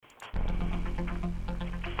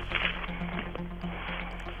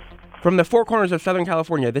From the four corners of Southern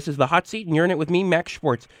California, this is The Hot Seat, and you're in it with me, Max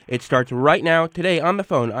Schwartz. It starts right now. Today, on the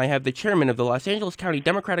phone, I have the chairman of the Los Angeles County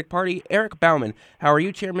Democratic Party, Eric Bauman. How are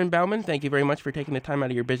you, Chairman Bauman? Thank you very much for taking the time out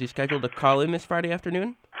of your busy schedule to call in this Friday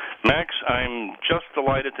afternoon. Max, I'm just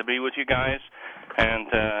delighted to be with you guys and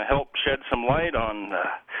help shed some light on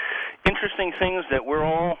interesting things that we're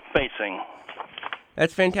all facing.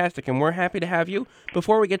 That's fantastic, and we're happy to have you.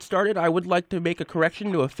 Before we get started, I would like to make a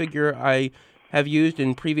correction to a figure I have used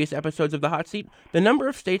in previous episodes of The Hot Seat. The number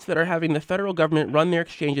of states that are having the federal government run their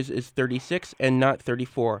exchanges is 36 and not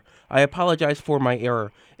 34. I apologize for my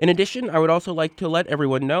error. In addition, I would also like to let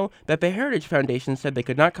everyone know that the Heritage Foundation said they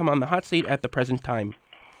could not come on The Hot Seat at the present time.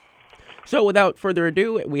 So without further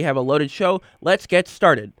ado, we have a loaded show. Let's get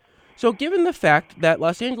started. So given the fact that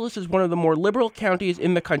Los Angeles is one of the more liberal counties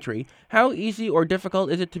in the country, how easy or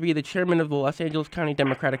difficult is it to be the chairman of the Los Angeles County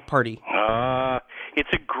Democratic Party? It's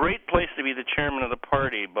a great place to be the chairman of the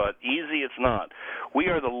party, but easy it's not. We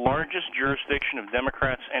are the largest jurisdiction of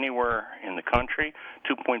Democrats anywhere in the country,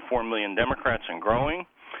 2.4 million Democrats and growing.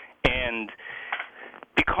 And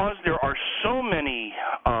because there are so many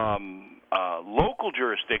local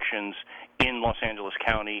jurisdictions in Los Angeles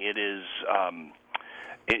County, it is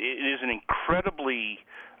an incredibly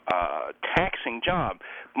taxing job.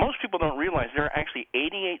 Most people don't realize there are actually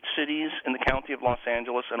 88 cities in the county of Los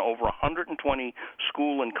Angeles and over 120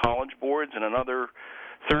 school and college boards and another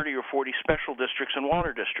 30 or 40 special districts and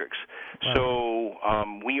water districts. Wow.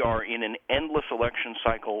 So we are in an endless election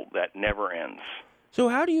cycle that never ends. So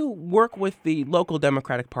how do you work with the local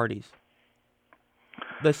Democratic parties?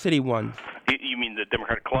 The city ones. You mean the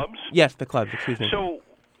Democratic clubs? Yes, the clubs, excuse me. So,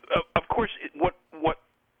 of course, what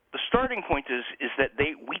the starting point is that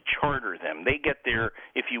we charter them. They get their,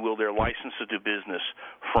 if you will, their license to do business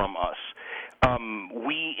from us.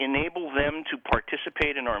 We enable them to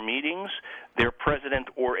participate in our meetings. Their president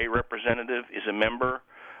or a representative is a member,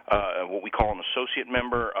 what we call an associate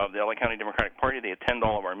member of the LA County Democratic Party. They attend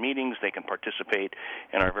all of our meetings. They can participate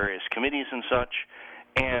in our various committees and such.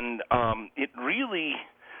 And it really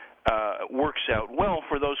works out well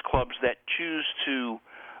for those clubs that choose to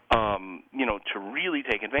to really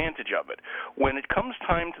take advantage of it. When it comes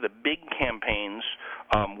time to the big campaigns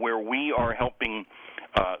where we are helping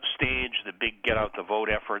stage the big get-out-the-vote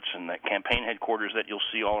efforts and the campaign headquarters that you'll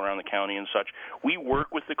see all around the county and such, we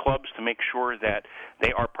work with the clubs to make sure that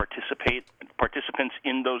they are participants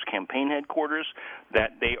in those campaign headquarters,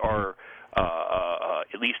 that they are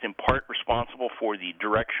at least in part responsible for the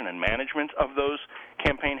direction and management of those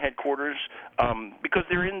campaign headquarters, because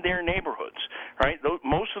they're in their neighborhoods, right?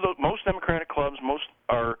 Most Democratic clubs, most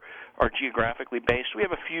are geographically based. We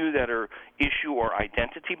have a few that are issue or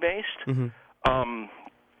identity based. Mm-hmm.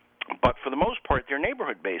 But for the most part, they're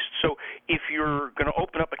neighborhood-based. So if you're going to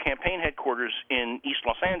open up a campaign headquarters in East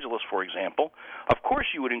Los Angeles, for example, of course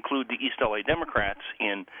you would include the East LA Democrats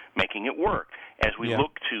in making it work. As we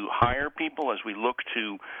look to hire people, as we look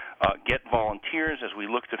to get volunteers, as we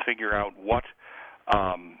look to figure out what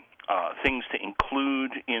things to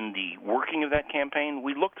include in the working of that campaign,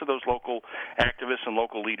 we look to those local activists and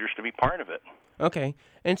local leaders to be part of it. Okay.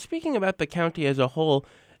 And speaking about the county as a whole,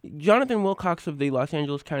 Jonathan Wilcox of the Los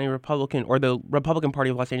Angeles County Republican, or the Republican Party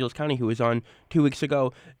of Los Angeles County, who was on 2 weeks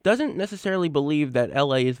ago, doesn't necessarily believe that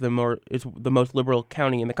LA is the most liberal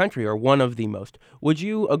county in the country, or one of the most. Would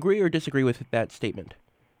you agree or disagree with that statement?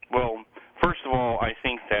 Well, first of all, I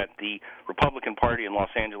think that the Republican Party in Los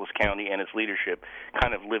Angeles County and its leadership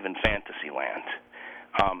kind of live in fantasy land.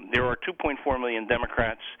 There are 2.4 million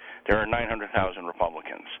Democrats. There are 900,000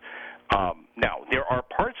 Republicans. Now, there are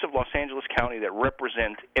parts of Los Angeles County that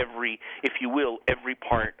represent every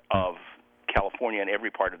part of California and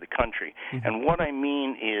every part of the country. Mm-hmm. And what I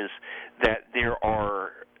mean is that there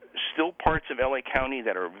are still parts of LA County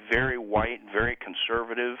that are very white, very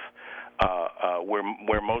conservative,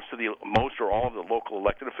 where most or all of the local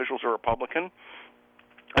elected officials are Republican.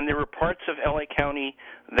 And there are parts of LA County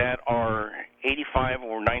that are 85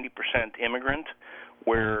 or 90% immigrant,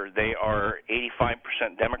 where they are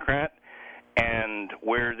 85% Democrat, and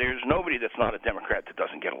where there's nobody that's not a Democrat that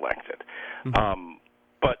doesn't get elected. Mm-hmm.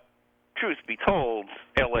 But truth be told,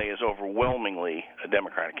 LA is overwhelmingly a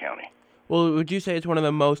Democratic county. Well, would you say it's one of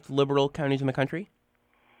the most liberal counties in the country?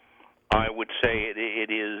 I would say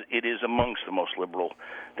it is amongst the most liberal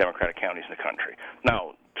Democratic counties in the country.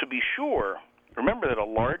 Now, to be sure, remember that a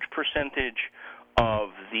large percentage of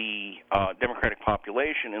the Democratic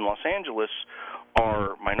population in Los Angeles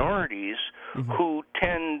are minorities mm-hmm. who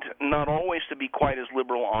tend not always to be quite as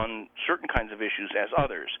liberal on certain kinds of issues as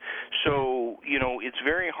others. So, it's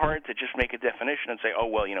very hard to just make a definition and say, oh,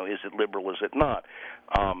 well, is it liberal, is it not?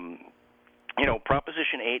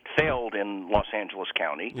 Proposition 8 failed in Los Angeles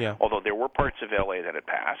County, Yeah. although there were parts of L.A. that had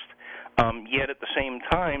passed. Yet at the same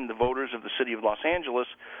time, the voters of the city of Los Angeles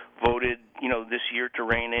voted, this year to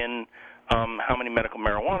rein in how many medical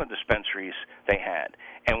marijuana dispensaries they had.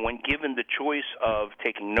 And when given the choice of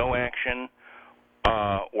taking no action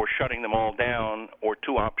or shutting them all down, or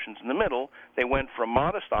two options in the middle, they went for a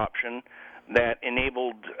modest option that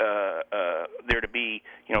enabled there to be,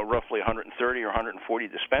 roughly 130 or 140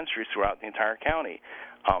 dispensaries throughout the entire county.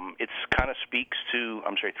 It's kind of speaks to,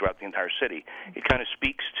 throughout the entire city. It kind of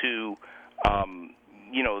speaks to,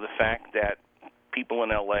 the fact that people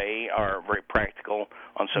in L.A. are very practical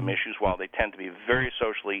on some issues, while they tend to be very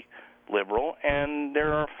socially liberal, and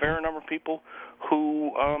there are a fair number of people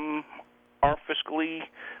who are fiscally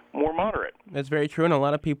more moderate. That's very true, and a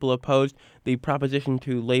lot of people opposed the proposition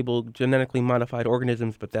to label genetically modified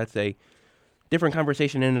organisms, but that's a different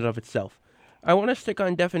conversation in and of itself. I want to stick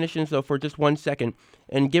on definitions, though, for just 1 second,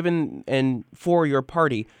 and for your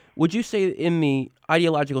party, would you say in the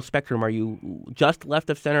ideological spectrum, are you just left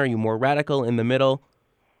of center, are you more radical, in the middle?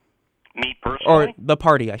 Me personally? Or the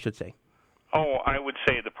party, I should say. Oh, I would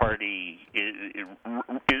say the party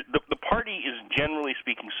the party is, generally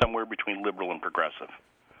speaking, somewhere between liberal and progressive.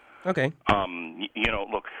 Okay.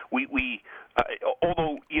 Look, we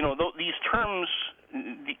although these terms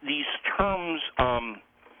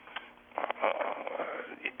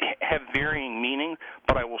have varying meaning,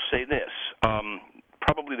 but I will say this: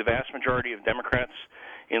 probably the vast majority of Democrats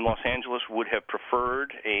in Los Angeles would have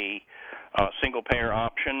preferred a single-payer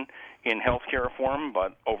option in health care reform,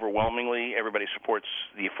 but overwhelmingly everybody supports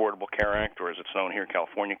the Affordable Care Act, or as it's known here,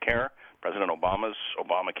 California Care, President Obama's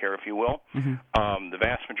Obamacare, if you will. Mm-hmm. The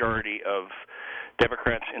vast majority of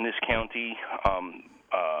Democrats in this county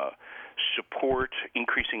support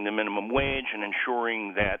increasing the minimum wage and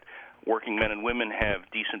ensuring that working men and women have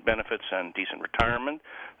decent benefits and decent retirement.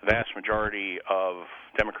 The vast majority of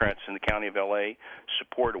Democrats in the county of L.A.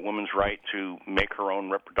 support a woman's right to make her own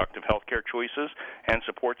reproductive health care choices, and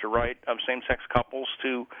support the right of same-sex couples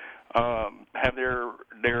to have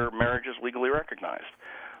their marriages legally recognized.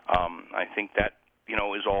 I think that,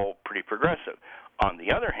 is all pretty progressive. On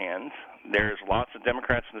the other hand, there's lots of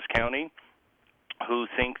Democrats in this county who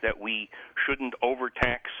think that we shouldn't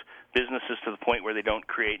overtax businesses to the point where they don't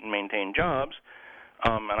create and maintain jobs,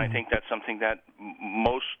 and I think that's something that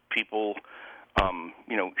most people,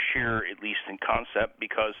 share, at least in concept,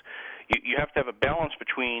 because you have to have a balance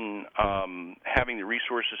between having the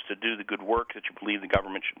resources to do the good work that you believe the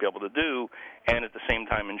government should be able to do, and at the same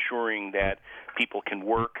time ensuring that people can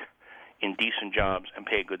work in decent jobs and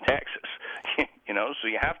pay good taxes. So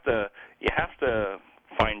you have to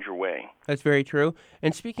find your way. That's very true.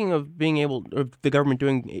 And speaking of the government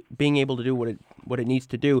being able to do what it needs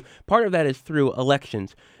to do, part of that is through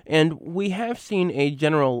elections. And we have seen a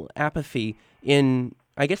general apathy in,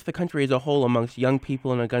 I guess, the country as a whole amongst young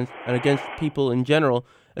people and against people in general,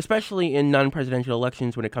 especially in non-presidential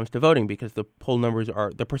elections when it comes to voting, because the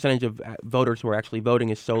the percentage of voters who are actually voting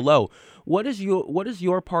is so low. What is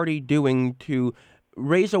your party doing to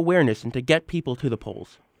raise awareness and to get people to the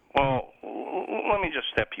polls? Well, let me just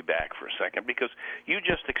step you back for a second, because you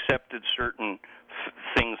just accepted certain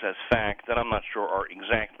things as fact that I'm not sure are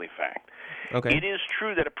exactly fact. Okay. It is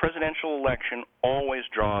true that a presidential election always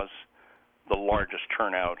draws the largest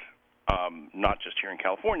turnout, not just here in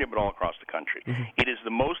California, but all across the country. Mm-hmm. It is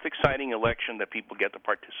the most exciting election that people get to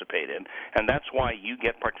participate in, and that's why you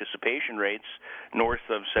get participation rates north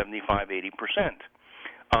of 75-80%.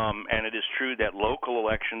 And it is true that local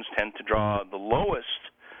elections tend to draw the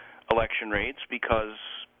lowest election rates because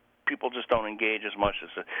people just don't engage as much,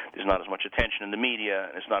 there's not as much attention in the media,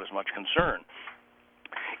 and there's not as much concern.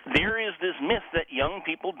 There is this myth that young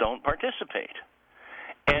people don't participate.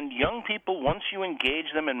 And young people, once you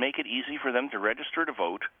engage them and make it easy for them to register to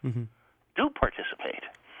vote, mm-hmm. do participate.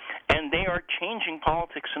 And they are changing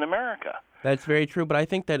politics in America. That's very true, but I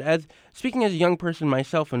think that speaking as a young person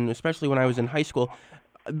myself, and especially when I was in high school,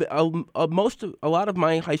 a lot of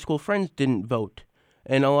my high school friends didn't vote.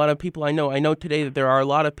 And a lot of people I know today that there are a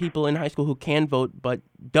lot of people in high school who can vote but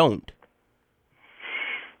don't.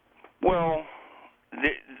 Well,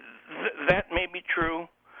 that may be true,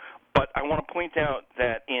 but I want to point out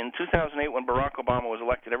that in 2008, when Barack Obama was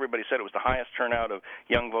elected, everybody said it was the highest turnout of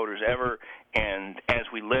young voters ever. And as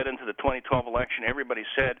we led into the 2012 election, everybody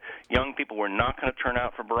said young people were not going to turn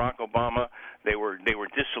out for Barack Obama. They were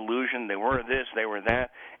disillusioned. They were this, they were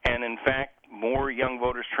that. And in fact, more young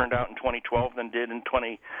voters turned out in 2012 than did in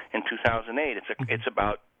 2008. It's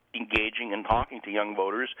about engaging and talking to young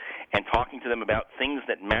voters and talking to them about things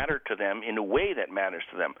that matter to them in a way that matters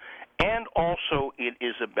to them. And also it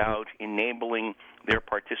is about enabling their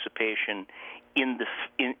participation in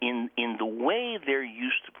the way they're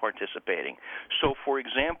used to participating. So, for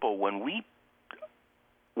example, when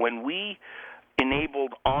we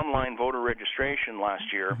enabled online voter registration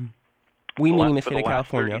last year, we meaning the state of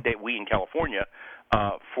California. We in California,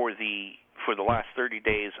 for the last 30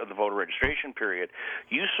 days of the voter registration period,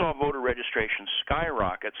 you saw voter registration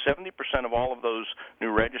skyrocket. 70% of all of those new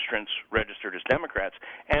registrants registered as Democrats,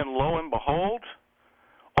 and lo and behold,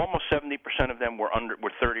 almost 70% of them were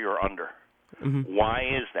 30 or under. Mm-hmm. Why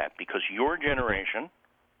is that? Because your generation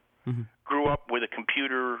grew up with a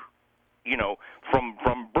computer,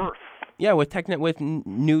 from birth. Yeah, with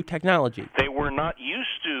new technology. They were not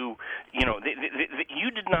used to,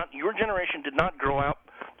 your generation did not grow up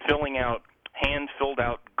filling out hand-filled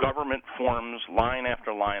out government forms line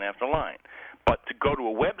after line after line. But to go to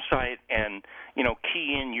a website and,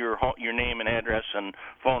 key in your name and address and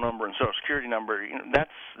phone number and social security number,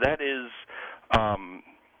 that is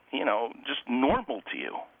just normal to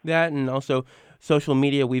you. That, and also social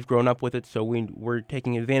media, we've grown up with it, so we're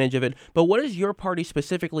taking advantage of it. But what is your party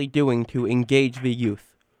specifically doing to engage the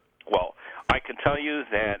youth? Well, I can tell you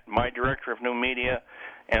that my director of new media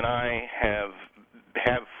and I have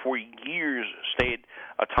for years stayed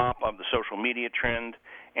atop of the social media trend.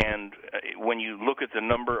 And when you look at the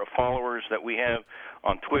number of followers that we have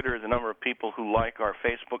on Twitter, the number of people who like our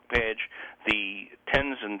Facebook page, the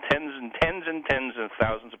tens and tens and tens and tens of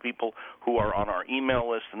thousands of people who are on our email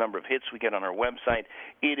list, the number of hits we get on our website,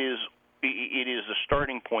 it is a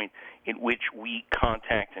starting point in which we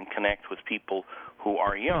contact and connect with people who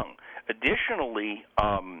are young. Additionally,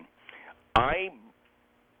 LA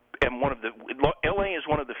is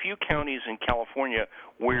one of the few counties in California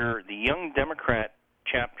where the Young Democrat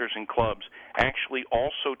chapters and clubs actually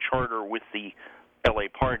also charter with the LA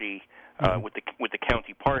party, with the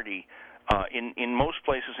county party. In most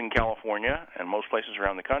places in California and most places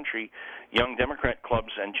around the country, Young Democrat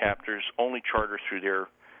clubs and chapters only charter through their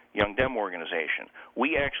Young Dem organization.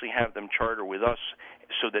 We actually have them charter with us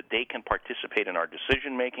so that they can participate in our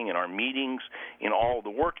decision making, in our meetings, in all the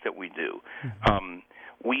work that we do.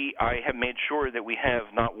 I have made sure that we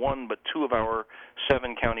have not one but two of our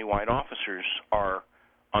 7 countywide officers are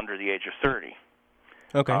under the age of 30.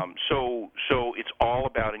 Okay. So it's all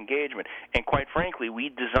about engagement. And quite frankly, we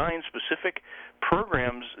design specific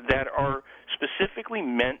programs that are specifically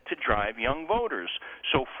meant to drive young voters.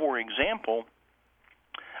 So, for example,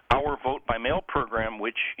 our Vote by Mail program,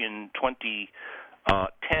 which in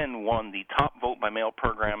 2010 won the top vote by mail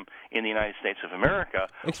program in the United States of America.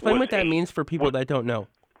 Explain what that means for people that don't know.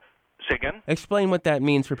 Say again? Explain what that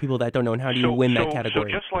means for people that don't know, and how do you win that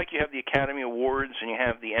category? So just like you have the Academy Awards and you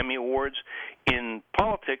have the Emmy Awards, in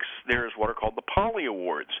politics there's what are called the Polly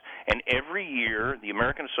Awards. And every year the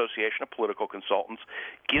American Association of Political Consultants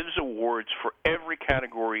gives awards for every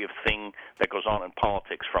category of thing that goes on in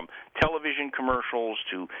politics, from television commercials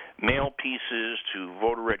to mail pieces to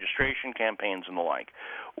voter registration campaigns and the like.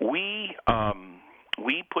 We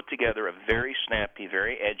put together a very snappy,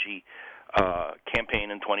 very edgy campaign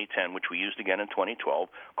in 2010, which we used again in 2012,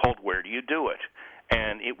 called "Where Do You Do It?"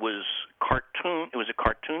 And it was a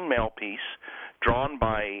cartoon mail piece drawn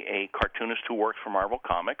by a cartoonist who worked for Marvel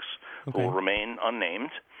Comics, who will remain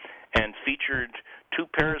unnamed, and featured 2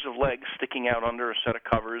 pairs of legs sticking out under a set of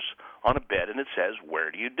covers on a bed, and it says,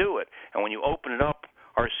 "Where do you do it?" And when you open it up,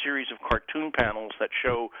 are a series of cartoon panels that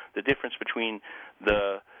show the difference between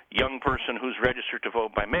the young person who's registered to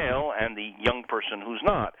vote by mail and the young person who's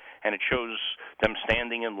not. And it shows them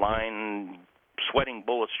standing in line, sweating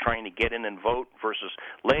bullets, trying to get in and vote, versus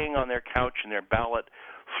laying on their couch and their ballot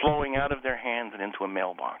flowing out of their hands and into a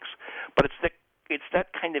mailbox. But it's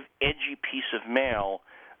that kind of edgy piece of mail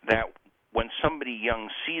that when somebody young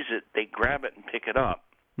sees it, they grab it and pick it up.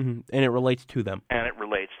 Mm-hmm. And it relates to them.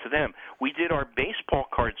 We did our baseball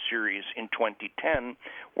card series in 2010,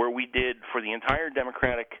 where we did, for the entire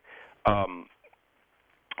Democratic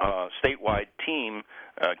statewide team,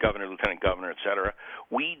 governor, lieutenant governor, et cetera,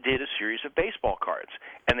 we did a series of baseball cards.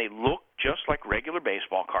 And they looked just like regular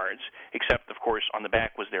baseball cards, except, of course, on the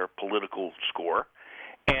back was their political score.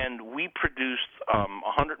 And we produced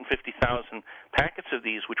 150,000 packets of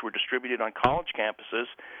these, which were distributed on college campuses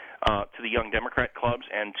to the Young Democrat clubs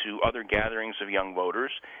and to other gatherings of young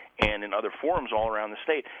voters and in other forums all around the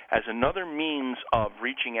state, as another means of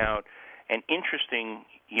reaching out and interesting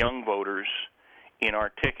young voters in our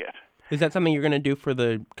ticket. Is that something you're going to do for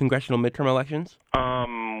the congressional midterm elections?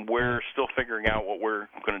 We're still figuring out what we're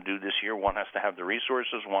going to do this year. One has to have the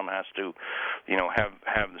resources. One has to,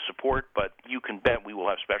 have the support. But you can bet we will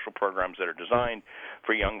have special programs that are designed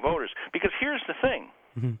for young voters. Because here's the thing.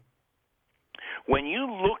 Mm-hmm. When you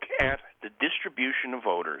look at the distribution of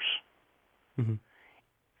voters, mm-hmm.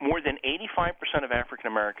 more than 85% of African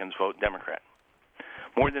Americans vote Democrat.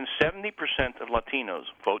 More than 70% of Latinos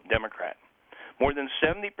vote Democrat. More than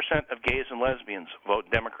 70% of gays and lesbians vote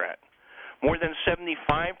Democrat. More than 75%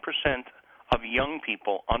 of young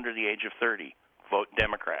people under the age of 30 vote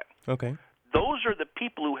Democrat. Okay. Those are the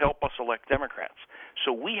people who help us elect Democrats.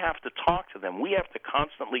 So we have to talk to them. We have to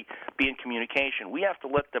constantly be in communication. We have to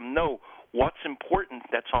let them know what's important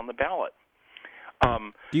that's on the ballot.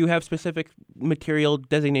 Do you have specific material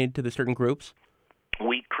designated to the certain groups?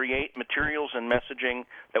 We create materials and messaging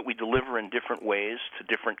that we deliver in different ways to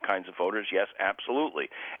different kinds of voters. Yes, absolutely.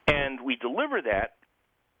 And we deliver that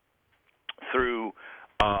through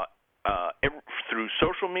through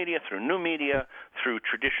social media, through new media, through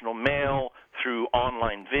traditional mail, through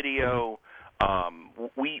online video.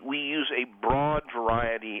 We use a broad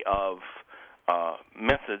variety of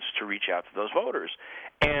methods to reach out to those voters.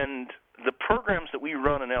 And the programs that we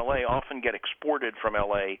run in L.A. often get exported from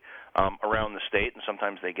L.A. Around the state, and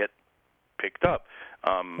sometimes they get picked up.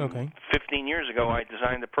 15 years ago, I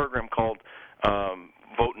designed a program called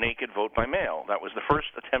Vote Naked, Vote by Mail. That was the first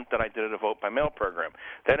attempt that I did at a vote by mail program.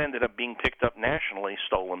 That ended up being picked up nationally,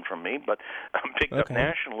 stolen from me, but picked up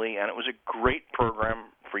nationally, and it was a great program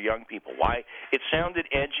for young people. Why? It sounded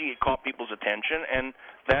edgy, it caught people's attention, and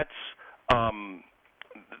that's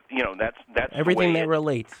that's everything the way that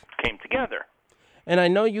relates came together. And I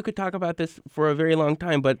know you could talk about this for a very long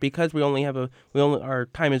time, but because our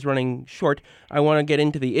time is running short, I want to get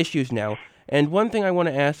into the issues now. And one thing I want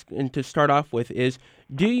to ask, and to start off with, is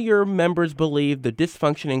do your members believe the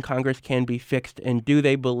dysfunction in Congress can be fixed, and do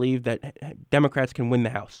they believe that Democrats can win the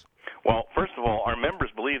House? Well, first of all, our members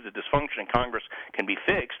believe the dysfunction in Congress can be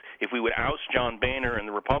fixed if we would oust John Boehner and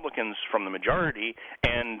the Republicans from the majority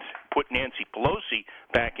and put Nancy Pelosi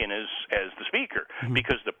back in as the Speaker. Mm-hmm.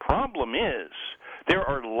 Because the problem is there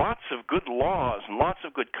are lots of good laws and lots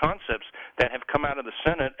of good concepts that have come out of the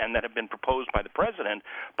Senate and that have been proposed by the President,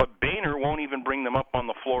 but Boehner won't even bring them up on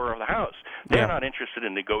the floor of the House. They're not interested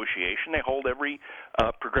in negotiation. They hold every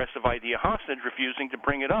progressive idea hostage, refusing to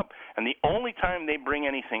bring it up. And the only time they bring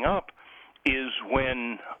anything up is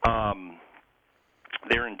when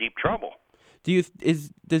they're in deep trouble.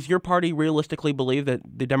 Does your party realistically believe that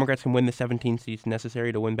the Democrats can win the 17 seats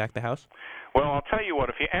necessary to win back the House? Well, I'll tell you what,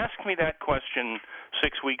 if you asked me that question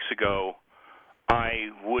 6 weeks ago, I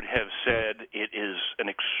would have said it is an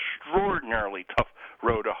extraordinarily tough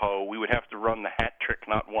row to hoe. We would have to run the hat trick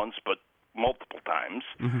not once but multiple times.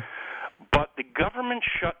 Mm-hmm. But the government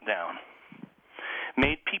shutdown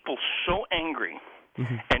made people so angry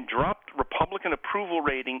mm-hmm. and dropped Republican approval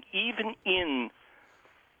rating even in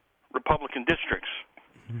Republican districts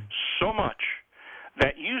mm-hmm. so much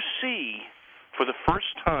that you see for the first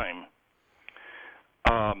time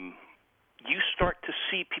you start to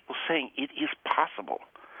see people saying it is possible,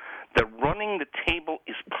 that running the table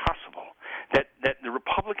is possible, that the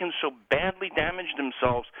Republicans so badly damaged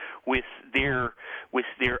themselves with their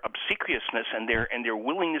obsequiousness and their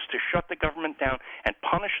willingness to shut the government down and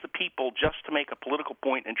punish the people just to make a political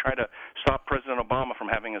point and try to stop President Obama from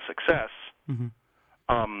having a success. Mm-hmm.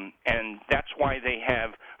 And that's why they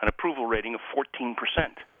have an approval rating of 14%.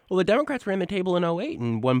 Well, the Democrats ran the table in 2008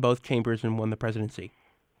 and won both chambers and won the presidency.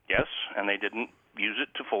 Yes, and they didn't use it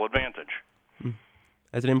to full advantage.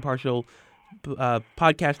 As an impartial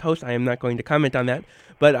podcast host, I am not going to comment on that,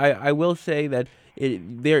 but I will say that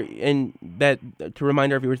to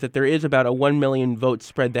remind our viewers that there is about a 1 million vote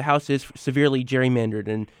spread. The House is severely gerrymandered,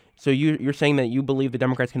 and so you're saying that you believe the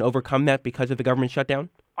Democrats can overcome that because of the government shutdown?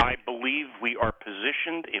 I believe we are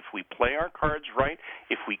positioned, if we play our cards right,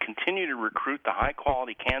 if we continue to recruit the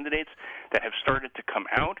high-quality candidates that have started to come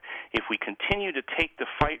out, if we continue to take the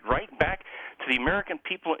fight right back to the American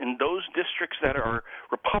people in those districts that are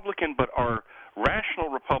Republican but are rational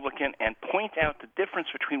Republican, and point out the difference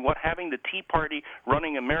between what having the Tea Party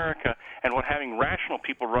running America and what having rational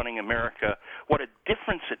people running America, what a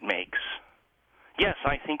difference it makes. Yes,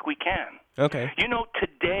 I think we can. Okay. You know,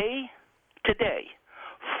 today,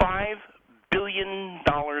 $5 billion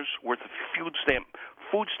worth of food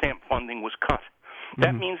stamp funding was cut. Mm-hmm.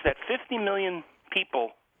 That means that 50 million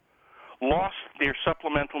people lost their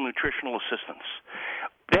supplemental nutritional assistance.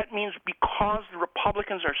 That means because the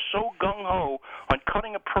Republicans are so gung-ho on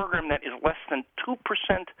cutting a program that is less than 2%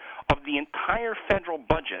 of the entire federal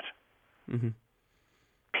budget, mm-hmm.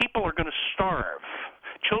 people are going to starve.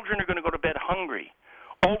 Children are going to go to bed hungry.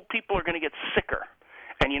 Old people are going to get sicker.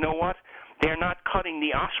 And you know what? They're not cutting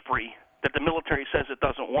the Osprey that the military says it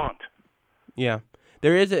doesn't want. Yeah.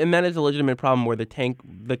 There is, and that is a legitimate problem where the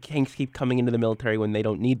tanks keep coming into the military when they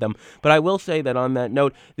don't need them. But I will say that on that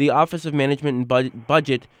note, the Office of Management and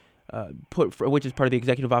Budget, which is part of the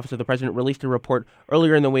Executive Office of the President, released a report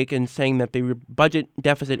earlier in the week and saying that the budget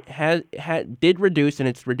deficit did reduce, and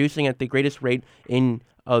it's reducing at the greatest rate in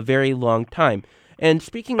a very long time. And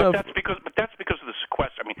speaking of, that's because of the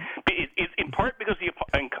sequester. I mean, in part because the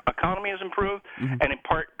economy has improved, and in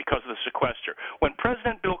part because of the sequester. When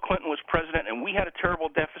President Bill Clinton was president and we had a terrible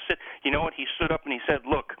deficit, you know what? He stood up and he said,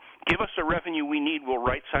 "Look, give us the revenue we need. We'll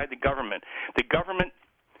right-side the government." The government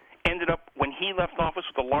ended up, when he left office,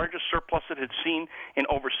 with the largest surplus it had seen in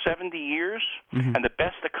over 70 years, and the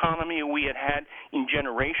best economy we had had in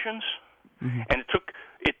generations. And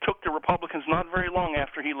it took the Republicans not very long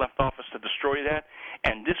after he left office to destroy that,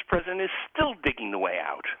 and this president is still digging the way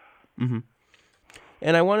out.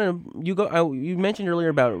 And I want to you mentioned earlier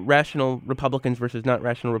about rational Republicans versus not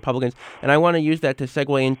rational Republicans, and I want to use that to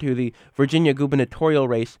segue into the Virginia gubernatorial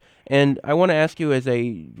race. And I want to ask you, as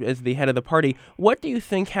the head of the party, what do you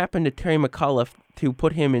think happened to Terry McAuliffe to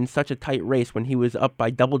put him in such a tight race when he was up by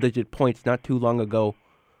double-digit points not too long ago?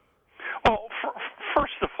 Well,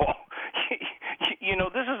 first of all, you know,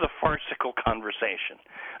 this is a farcical conversation.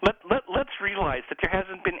 Let's realize that there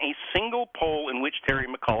hasn't been a single poll in which Terry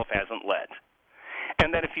McAuliffe hasn't led.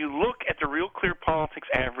 And that if you look at the Real Clear Politics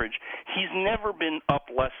average, he's never been up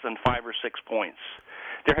less than 5 or 6 points.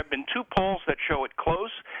 There have been 2 polls that show it close,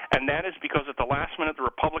 and that is because at the last minute the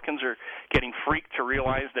Republicans are getting freaked to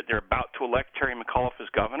realize that they're about to elect Terry McAuliffe as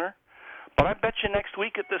governor. But I bet you next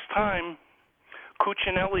week at this time,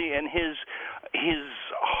 Cuccinelli and his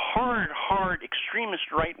hard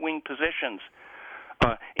extremist right-wing positions,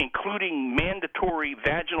 including mandatory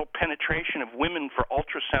vaginal penetration of women for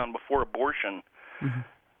ultrasound before abortion,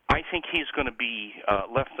 I think he's going to be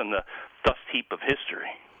left in the dust heap of history.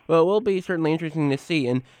 Well, it will be certainly interesting to see.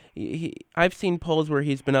 And I've seen polls where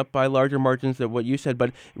he's been up by larger margins than what you said,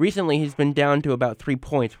 but recently he's been down to about 3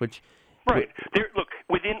 points, which... Right. Look,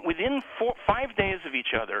 within 5 days of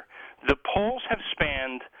each other, the polls have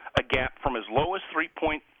spanned a gap from as low as 3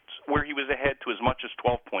 points where he was ahead to as much as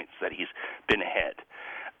 12 points that he's been ahead.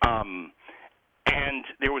 And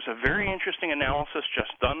there was a very interesting analysis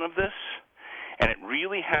just done of this, and it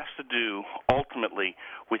really has to do ultimately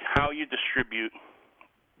with how you distribute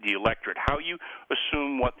the electorate, how you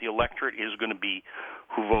assume what the electorate is going to be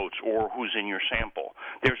who votes or who's in your sample.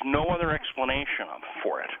 There's no other explanation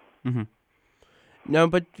for it. No,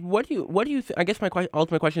 but what do you I guess my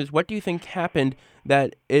ultimate question is, what do you think happened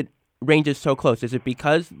that it ranges so close? Is it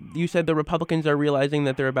because you said the Republicans are realizing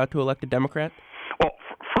that they're about to elect a Democrat? Well,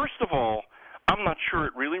 first of all, I'm not sure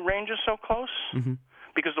it really ranges so close,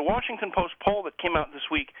 because the Washington Post poll that came out this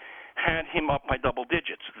week had him up by double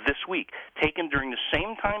digits this week, taken during the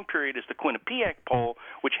same time period as the Quinnipiac poll,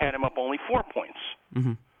 which had him up only 4 points.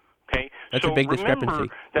 Okay, that's so a big discrepancy.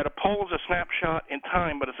 Remember that a poll is a snapshot in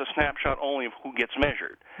time, but it's a snapshot only of who gets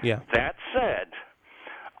measured. Yeah. That said,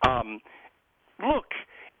 look,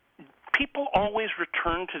 people always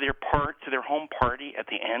return to their home party at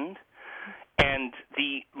the end, and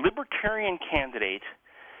the Libertarian candidate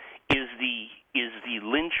is the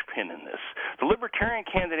linchpin in this. The Libertarian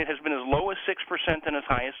candidate has been as low as 6% and as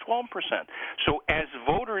high as 12%. So as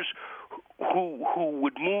voters who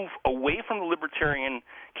would move away from the Libertarian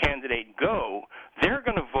candidate go, they're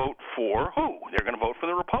going to vote for who? They're going to vote for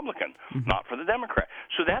the Republican, not for the Democrat.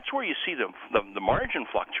 So that's where you see the margin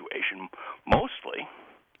fluctuation mostly.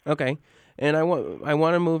 Okay, and I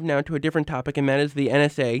want to move now to a different topic, and that is the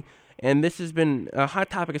NSA. And this has been a hot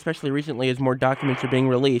topic, especially recently, as more documents are being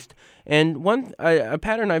released. And a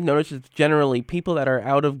pattern I've noticed is generally people that are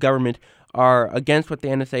out of government are against what the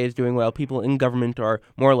NSA is doing, while people in government are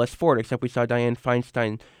more or less for it, except we saw Dianne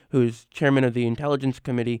Feinstein, who's chairman of the Intelligence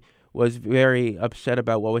Committee, was very upset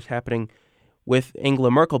about what was happening with Angela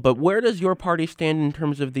Merkel. But where does your party stand in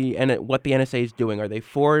terms of what the NSA is doing? Are they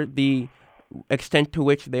for the extent to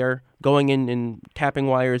which they're going in and tapping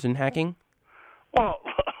wires and hacking? Well,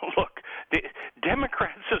 look,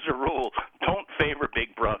 Democrats, as a rule, don't favor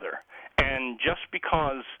Big Brother. And just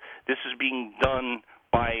because this is being done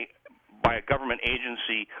by a government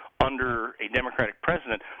agency under a Democratic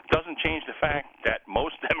president doesn't change the fact that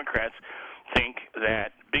most Democrats think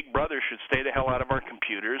that Big Brother should stay the hell out of our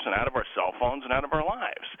computers and out of our cell phones and out of our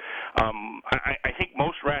lives. I think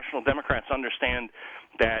most rational Democrats understand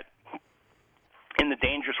that in the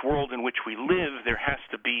dangerous world in which we live, there has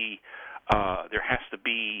to be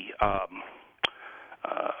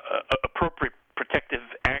appropriate protective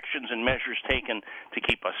actions and measures taken taken to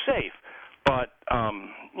keep us safe. But,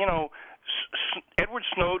 Edward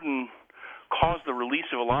Snowden caused the release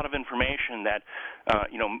of a lot of information that,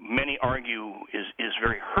 many argue is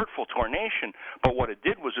very hurtful to our nation. But what it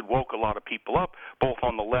did was it woke a lot of people up, both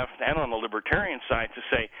on the left and on the libertarian side, to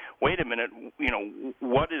say, wait a minute,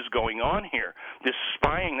 what is going on here? This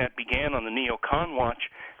spying that began on the neocon watch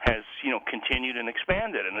has, continued and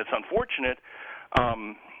expanded, and it's unfortunate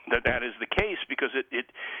that is the case, because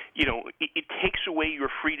it takes away your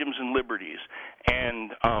freedoms and liberties.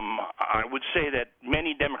 And I would say that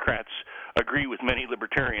many Democrats agree with many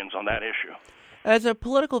libertarians on that issue. As a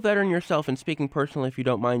political veteran yourself, and speaking personally, if you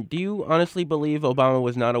don't mind, do you honestly believe Obama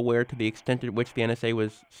was not aware to the extent at which the NSA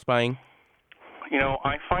was spying?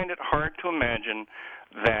 I find it hard to imagine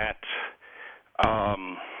that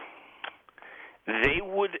they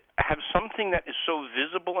would have something that is so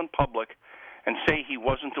visible and public and say he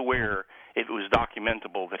wasn't aware if it was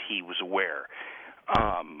documentable that he was aware.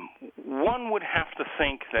 One would have to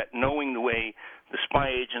think that, knowing the way the spy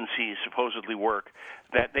agencies supposedly work,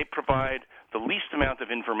 that they provide the least amount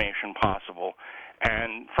of information possible.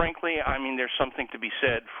 And frankly, there's something to be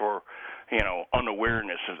said for,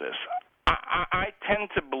 unawareness of this. I tend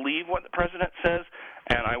to believe what the president says,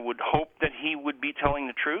 and I would hope that he would be telling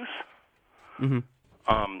the truth. Mm-hmm.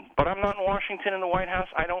 But I'm not in Washington in the White House.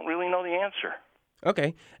 I don't really know the answer.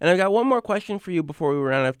 Okay. And I've got one more question for you before we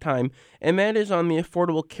run out of time, and that is on the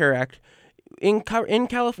Affordable Care Act. In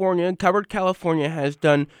California, Covered California has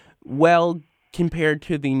done well compared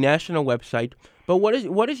to the national website. But what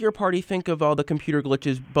does your party think of all the computer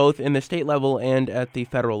glitches, both in the state level and at the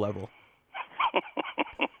federal level?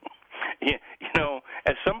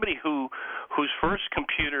 As somebody whose first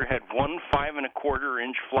computer had one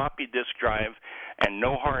 5.25-inch floppy disk drive and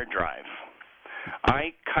no hard drive,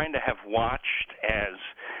 I kind of have watched as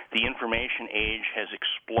the information age has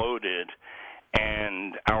exploded,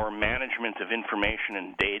 and our management of information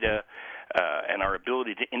and data and our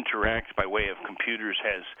ability to interact by way of computers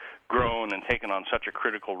has grown and taken on such a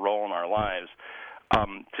critical role in our lives.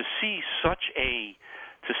 To see such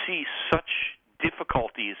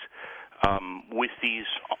difficulties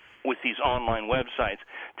with these online websites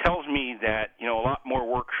tells me that a lot more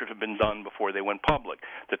work should have been done before they went public.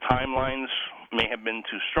 The timelines may have been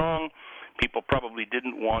too strong. People probably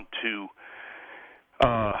didn't want to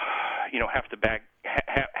have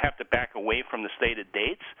to back away from the stated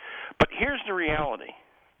dates. But here's the reality.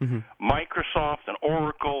 Mm-hmm. Microsoft and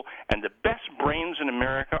Oracle and the best brains in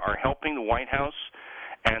America are helping the White House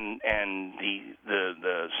and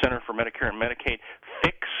the Center for Medicare and Medicaid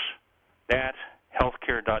fix that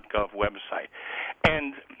healthcare.gov website.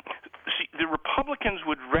 And see, the Republicans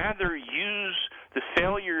would rather use the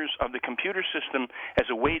failures of the computer system as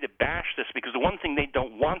a way to bash this, because the one thing they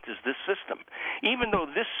don't want is this system. Even though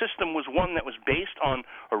this system was one that was based on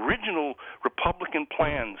original Republican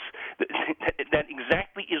plans, that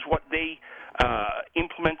exactly is what they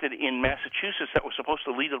implemented in Massachusetts that was supposed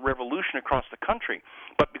to lead a revolution across the country.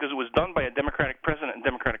 But because it was done by a Democratic president and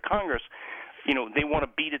Democratic Congress, they want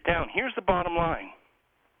to beat it down. Here's the bottom line.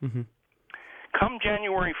 Mm-hmm. Come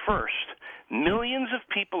January 1st, millions of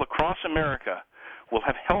people across America will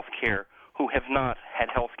have health care who have not had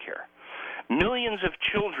health care. Millions of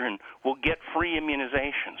children will get free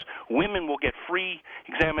immunizations. Women will get free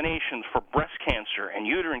examinations for breast cancer and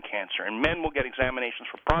uterine cancer, and men will get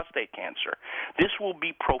examinations for prostate cancer. This will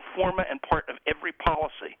be pro forma and part of every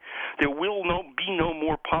policy. There will be no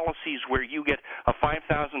more policies where you get a $5,000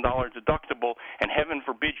 deductible and, heaven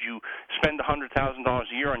forbid, you spend $100,000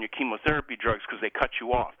 a year on your chemotherapy drugs because they cut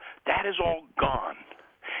you off. That is all gone.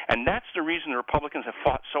 And that's the reason the Republicans have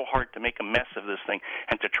fought so hard to make a mess of this thing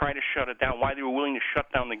and to try to shut it down, why they were willing to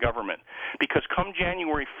shut down the government. Because come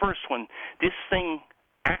January 1st, when this thing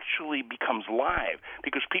actually becomes live,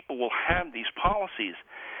 because people will have these policies,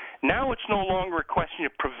 now it's no longer a question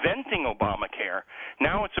of preventing Obamacare.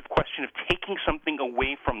 Now it's a question of taking something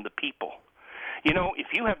away from the people. If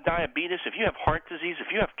you have diabetes, if you have heart disease,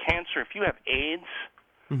 if you have cancer, if you have AIDS,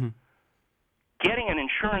 mm-hmm. getting an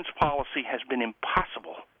insurance policy has been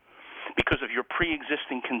impossible because of your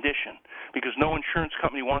pre-existing condition, because no insurance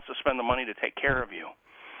company wants to spend the money to take care of you.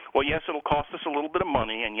 Well, yes, it'll cost us a little bit of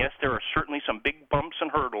money, and yes, there are certainly some big bumps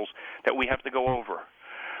and hurdles that we have to go over.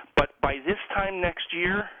 But by this time next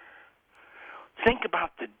year, think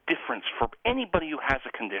about the difference for anybody who has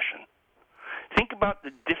a condition. Think about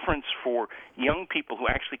the difference for young people who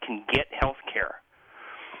actually can get health care.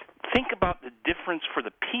 Think about the difference for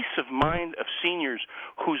the peace of mind of seniors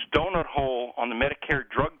whose donut hole on the Medicare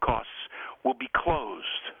drug costs will be closed.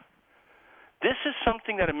 This is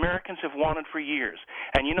something that Americans have wanted for years.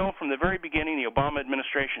 And you know, from the very beginning, the Obama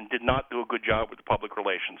administration did not do a good job with the public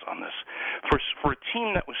relations on this. For a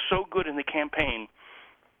team that was so good in the campaign,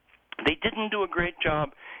 they didn't do a great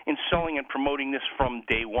job in selling and promoting this from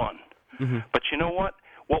day one. Mm-hmm. But you know what?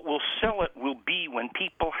 What will sell it will be when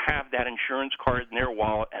people have that insurance card in their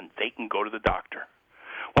wallet and they can go to the doctor.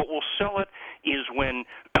 What will sell it is when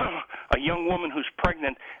a young woman who's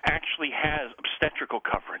pregnant actually has obstetrical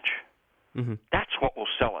coverage. Mm-hmm. That's what will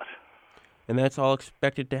sell it. And that's all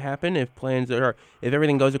expected to happen if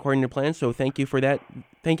everything goes according to plan. So thank you for that.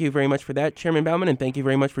 Thank you very much for that, Chairman Bauman, and thank you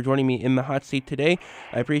very much for joining me in the hot seat today.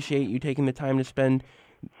 I appreciate you taking the time to spend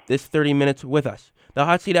this 30 minutes with us. The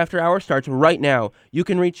Hot Seat After Hours starts right now. You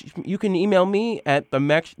can email me at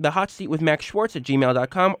the Hot Seat with Max Schwartz at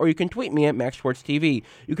gmail.com, or you can tweet me at Max Schwartz TV.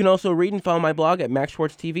 You can also read and follow my blog at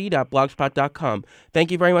maxschwartztv.blogspot.com. Thank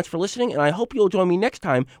you very much for listening, and I hope you'll join me next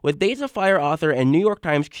time with Days of Fire author and New York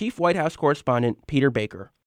Times chief White House correspondent Peter Baker.